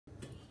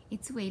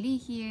it's Weili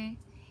here.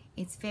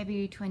 It's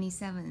February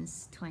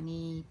 27th,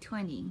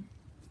 2020.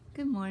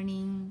 Good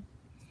morning.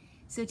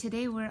 So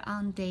today we're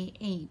on day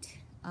 8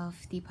 of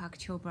Deepak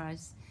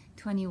Chopra's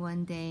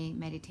 21-day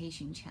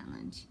meditation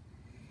challenge.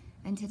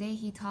 And today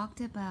he talked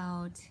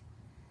about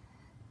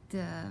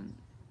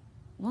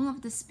one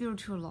of the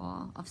spiritual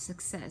law of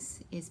success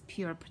is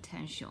pure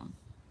potential.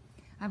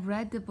 I've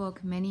read the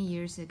book many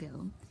years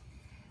ago,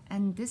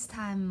 and this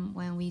time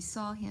when we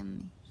saw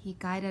him, he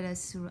guided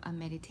us through a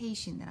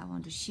meditation that I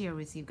want to share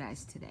with you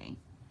guys today.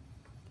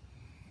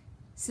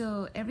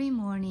 So every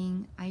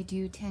morning I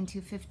do 10 to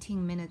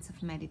 15 minutes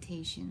of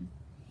meditation.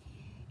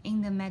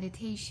 In the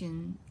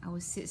meditation, I will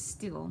sit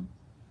still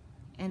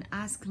and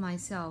ask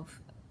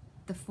myself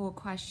the 4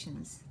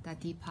 questions that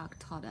Deepak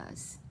taught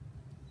us.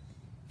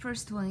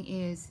 First one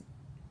is,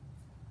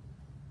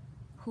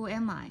 who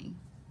am I?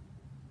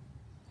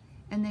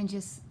 And then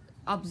just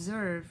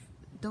observe.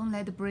 Don't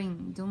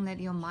let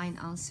your mind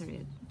answer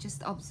it.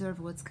 Just observe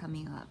what's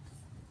coming up.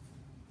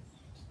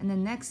 And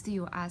then next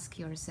you ask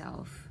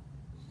yourself,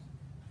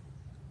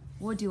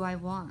 what do I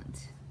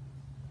want?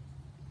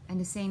 And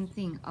the same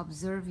thing,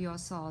 observe your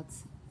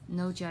thoughts,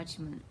 no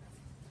judgment.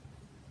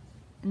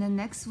 And the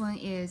next one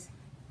is,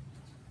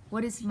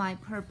 what is my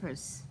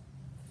purpose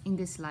in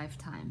this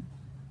lifetime?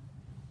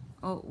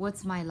 Or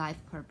what's my life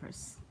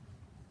purpose?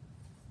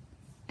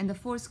 And the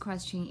 4th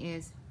question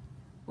is,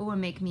 what will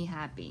make me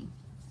happy?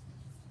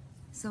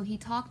 So he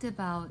talked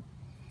about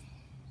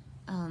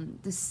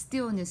the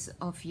stillness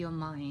of your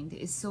mind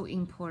is so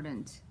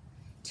important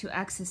to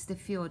access the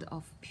field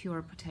of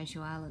pure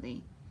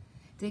potentiality.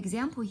 The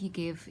example he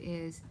gave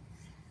is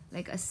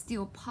like a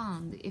still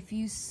pond. If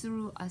you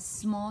threw a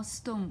small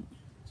stone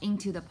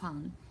into the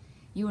pond,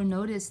 you will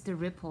notice the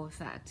ripple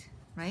effect,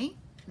 right?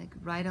 Like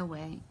right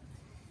away.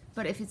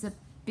 But if it's a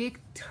big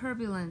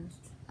turbulent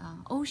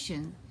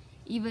ocean,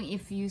 even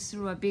if you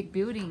threw a big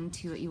building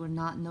into it, you will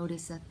not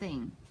notice a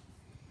thing.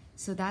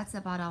 So that's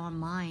about our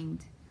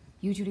mind.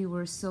 Usually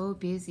we're so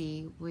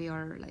busy, we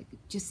are like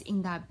just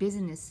in that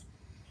business,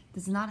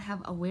 does not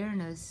have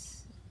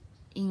awareness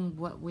in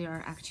what we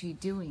are actually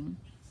doing.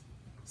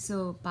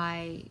 So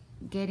by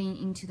getting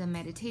into the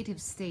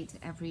meditative state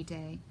every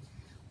day,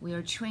 we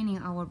are training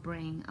our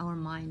brain, our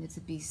mind to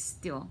be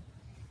still.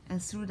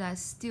 And through that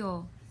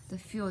still, the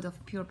field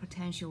of pure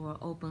potential will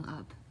open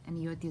up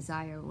and your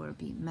desire will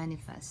be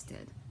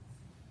manifested.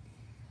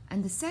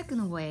 And the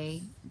second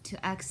way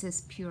to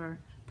access pure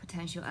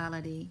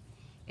potentiality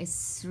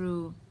is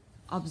through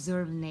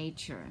observe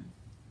nature.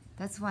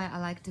 That's why I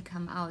like to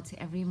come out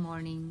every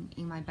morning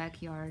in my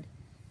backyard.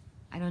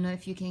 I don't know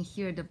if you can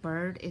hear the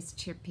bird is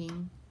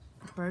chirping,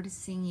 the bird is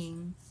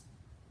singing,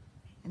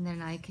 and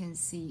then I can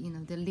see,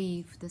 the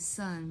leaf, the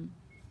sun.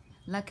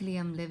 Luckily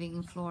I'm living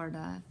in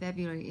Florida.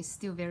 February is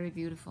still very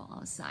beautiful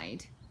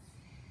outside.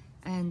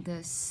 And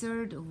the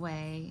 3rd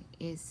way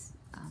is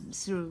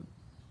through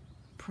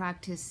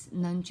practice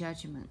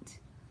non-judgment.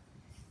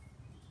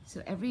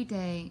 So every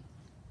day,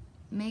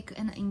 make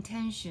an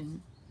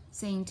intention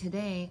saying,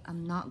 today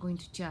I'm not going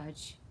to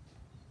judge,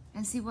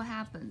 and see what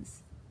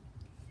happens.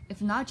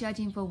 If not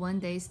judging for one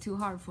day is too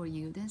hard for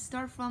you, then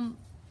start from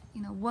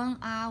 1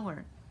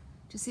 hour.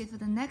 Just say for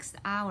the next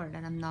hour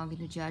that I'm not going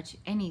to judge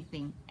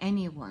anything,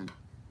 anyone.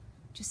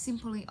 Just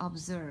simply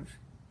observe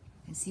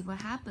and see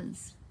what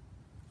happens.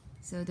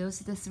 So those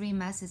are the 3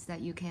 methods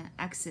that you can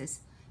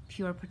access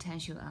pure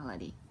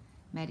potentiality.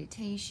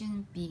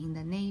 Meditation, be in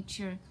the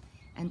nature,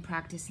 and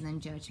practice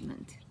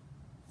non-judgment.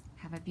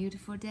 Have a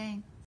beautiful day.